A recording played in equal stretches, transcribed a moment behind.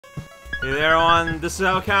Hey there, everyone. This is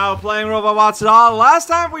Cow playing Robots at All. Last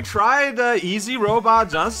time we tried Easy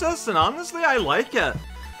Robot Justice, and honestly, I like it.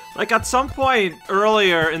 Like, at some point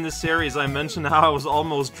earlier in the series, I mentioned how I was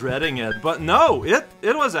almost dreading it, but no, it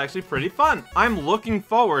was actually pretty fun. I'm looking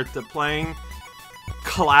forward to playing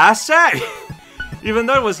Class A, even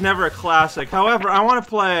though it was never a classic. However, I want to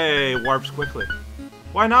play Warps quickly.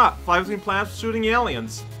 Why not? Fly between planets shooting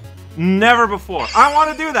aliens. Never before. I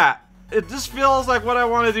want to do that. It just feels like what I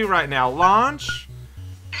want to do right now. Launch.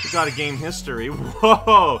 We got a game history.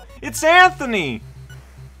 Whoa! It's Anthony!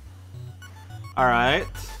 Alright.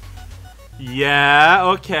 Yeah,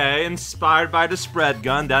 okay. Inspired by the spread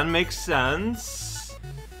gun. That makes sense.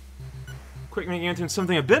 Quick making into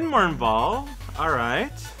something a bit more involved.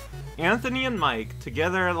 Alright. Anthony and Mike,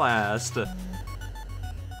 together at last.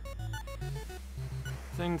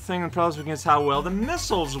 Thing and problems against how well the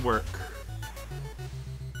missiles work.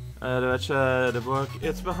 The book,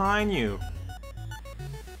 it's behind you.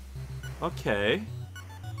 Okay.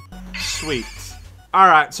 Sweet.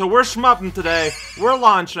 Alright, so we're shmupping today. We're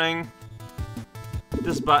launching.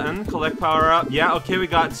 This button, collect power up. Yeah, okay, we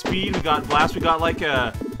got speed, we got blast, we got like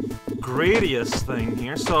a Gradius thing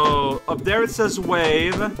here. So, up there it says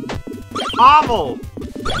wave. Oval!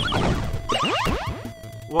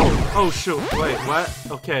 Whoa, oh shoot, wait, what?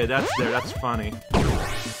 Okay, that's there, that's funny.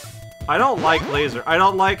 I don't like laser. I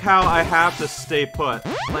don't like how I have to stay put.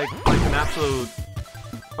 Like an absolute...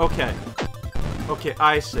 Okay. Okay,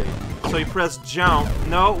 I see. So you press jump.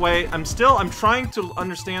 No, wait, I'm trying to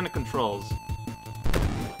understand the controls.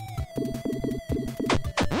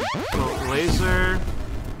 So, laser,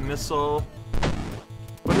 missile...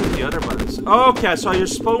 What are the other buttons? Okay, so you're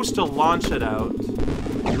supposed to launch it out.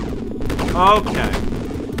 Okay.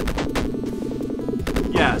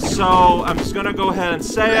 Yeah, so I'm just gonna go ahead and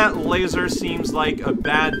say it. Laser seems like a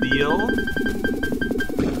bad deal.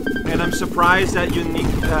 And I'm surprised that you need...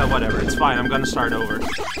 whatever, it's fine. I'm gonna start over.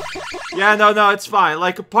 Yeah, no, it's fine.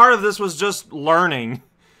 Like, a part of this was just learning.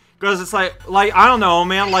 Because it's like, I don't know,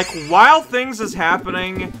 man. Like, while things is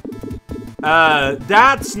happening,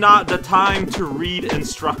 that's not the time to read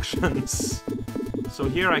instructions. So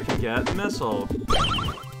here I can get missile.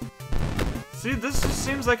 See, this just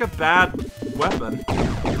seems like a bad weapon.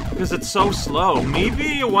 Because it's so slow.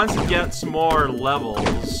 Maybe once it gets more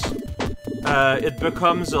levels, it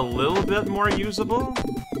becomes a little bit more usable.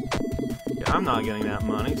 Yeah, I'm not getting that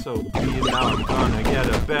money, so now I'm gonna get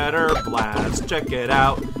a better blast. Check it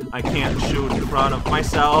out. I can't shoot in front of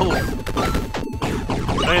myself.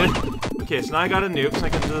 Okay, so now I got a nuke, so I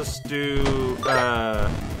can just do,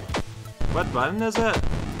 what button is it?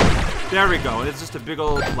 There we go, and it's just a big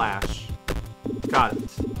old flash. Got it.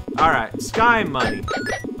 Alright, sky money.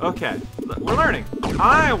 Okay, we're learning.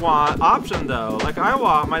 I want option though. Like, I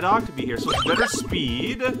want my dog to be here, so it's better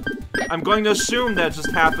speed. I'm going to assume that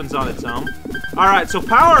just happens on its own. Alright, so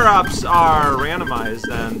power-ups are randomized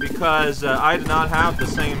then, because I did not have the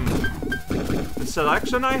same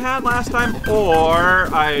selection I had last time,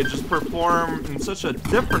 or I just perform in such a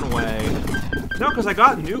different way. No, because I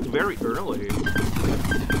got nuked very early.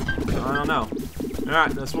 I don't know.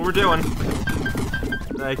 Alright, that's what we're doing.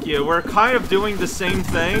 Like, yeah, we're kind of doing the same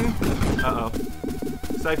thing. Uh-oh.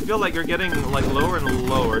 So I feel like you're getting, like, lower and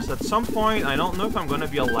lower. So at some point, I don't know if I'm going to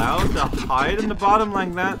be allowed to hide in the bottom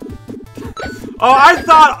like that. Oh, I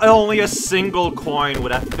thought only a single coin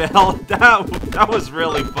would have fell. That was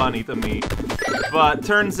really funny to me. But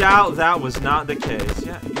turns out that was not the case.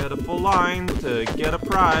 Yeah, you get a full line to get a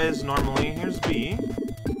prize. Normally, here's B.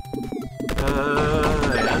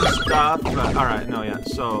 And stuff. Alright, no, yeah,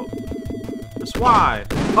 so... That's why.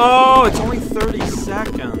 Oh, it's only 30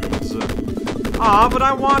 seconds. Aw, but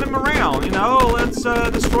I want him around, you know? Let's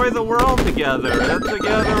destroy the world together.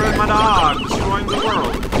 Together with my dog, destroying the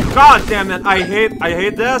world. God damn it, I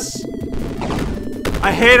hate this.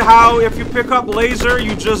 I hate how if you pick up laser,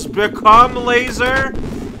 you just become laser.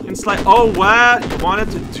 It's like, oh, what? You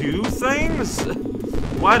wanted to do things?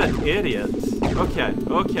 What an idiot. Okay.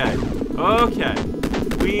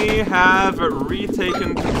 We have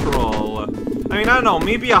retaken control. I mean, I don't know,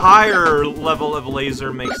 maybe a higher level of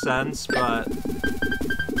laser makes sense, but...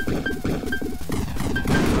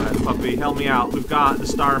 Alright, puppy, help me out. We've got the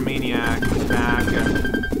Star Maniac back.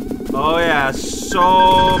 Oh yeah,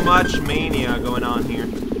 so much mania going on here.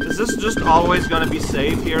 Is this just always gonna be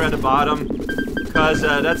safe here at the bottom? Because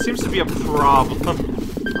that seems to be a problem.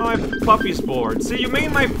 Oh, my puppy's bored. See, you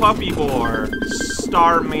made my puppy bored,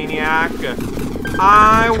 Star Maniac.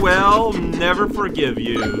 I will never forgive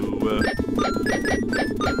you.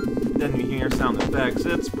 Then you hear sound effects.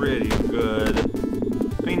 It's pretty good.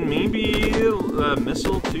 I mean, maybe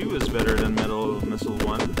Missile 2 is better than missile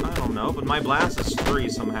one? I don't know, but my blast is 3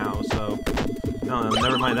 somehow, so... No,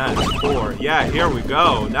 never mind that, it's 4. Yeah, here we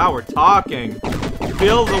go. Now we're talking.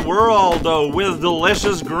 Fill the world with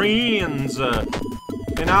delicious greens.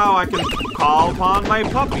 And now I can call upon my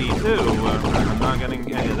puppy, too. I'm not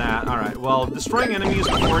getting any of that. Alright, well, destroying enemies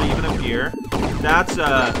before they even appear. That's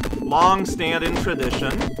a long-standing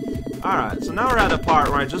tradition. Alright, so now we're at a part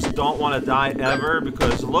where I just don't want to die ever,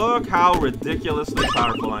 because look how ridiculously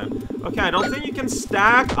powerful I am. Okay, I don't think you can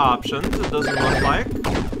stack options, it doesn't look like.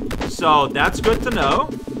 So that's good to know.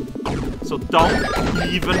 So don't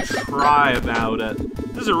even try about it.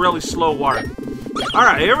 This is a really slow warp.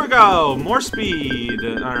 Alright, here we go! More speed!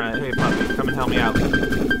 Alright, hey puppy, come and help me out.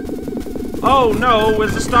 Oh no,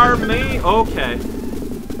 is the star me? Okay.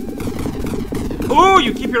 Ooh,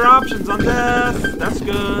 you keep your options on death. That's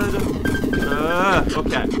good.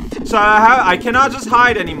 Okay. So I cannot just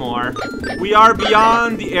hide anymore. We are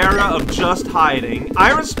beyond the era of just hiding.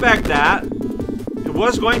 I respect that. It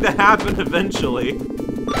was going to happen eventually.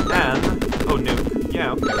 And... oh, nuke.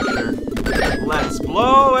 Yeah, okay, sure. Let's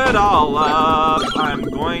blow it all up. I'm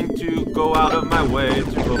going to go out of my way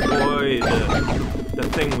to avoid the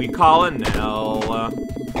thing we call a Nell.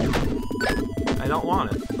 I don't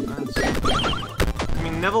want it. I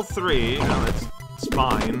mean, level 3, you know, it's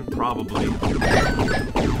fine, probably. But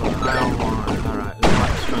I don't want it. Alright,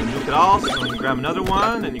 let's try and nuke it all, so we can grab another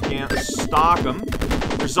one, and you can't stock them.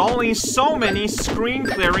 There's only so many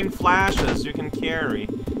screen-clearing flashes you can carry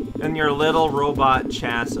in your little robot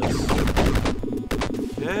chassis.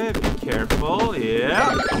 Okay, be careful,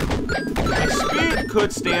 yeah. My speed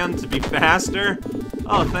could stand to be faster.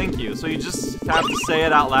 Oh, thank you. So you just have to say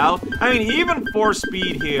it out loud? I mean, even 4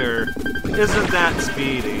 speed here isn't that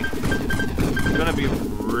speedy. I'm gonna be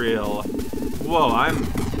real. Whoa,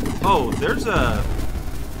 oh,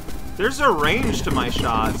 there's a range to my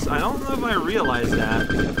shots. I don't know if I realized that.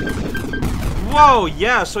 Whoa,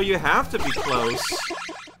 yeah, so you have to be close.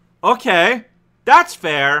 Okay, that's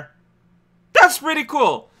fair. That's pretty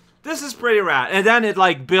cool. This is pretty rad. And then it,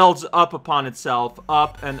 like, builds up upon itself.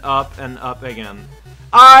 Up and up and up again.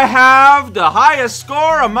 I have the highest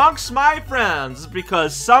score amongst my friends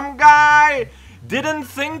because some guy didn't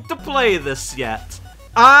think to play this yet.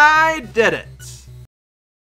 I did it.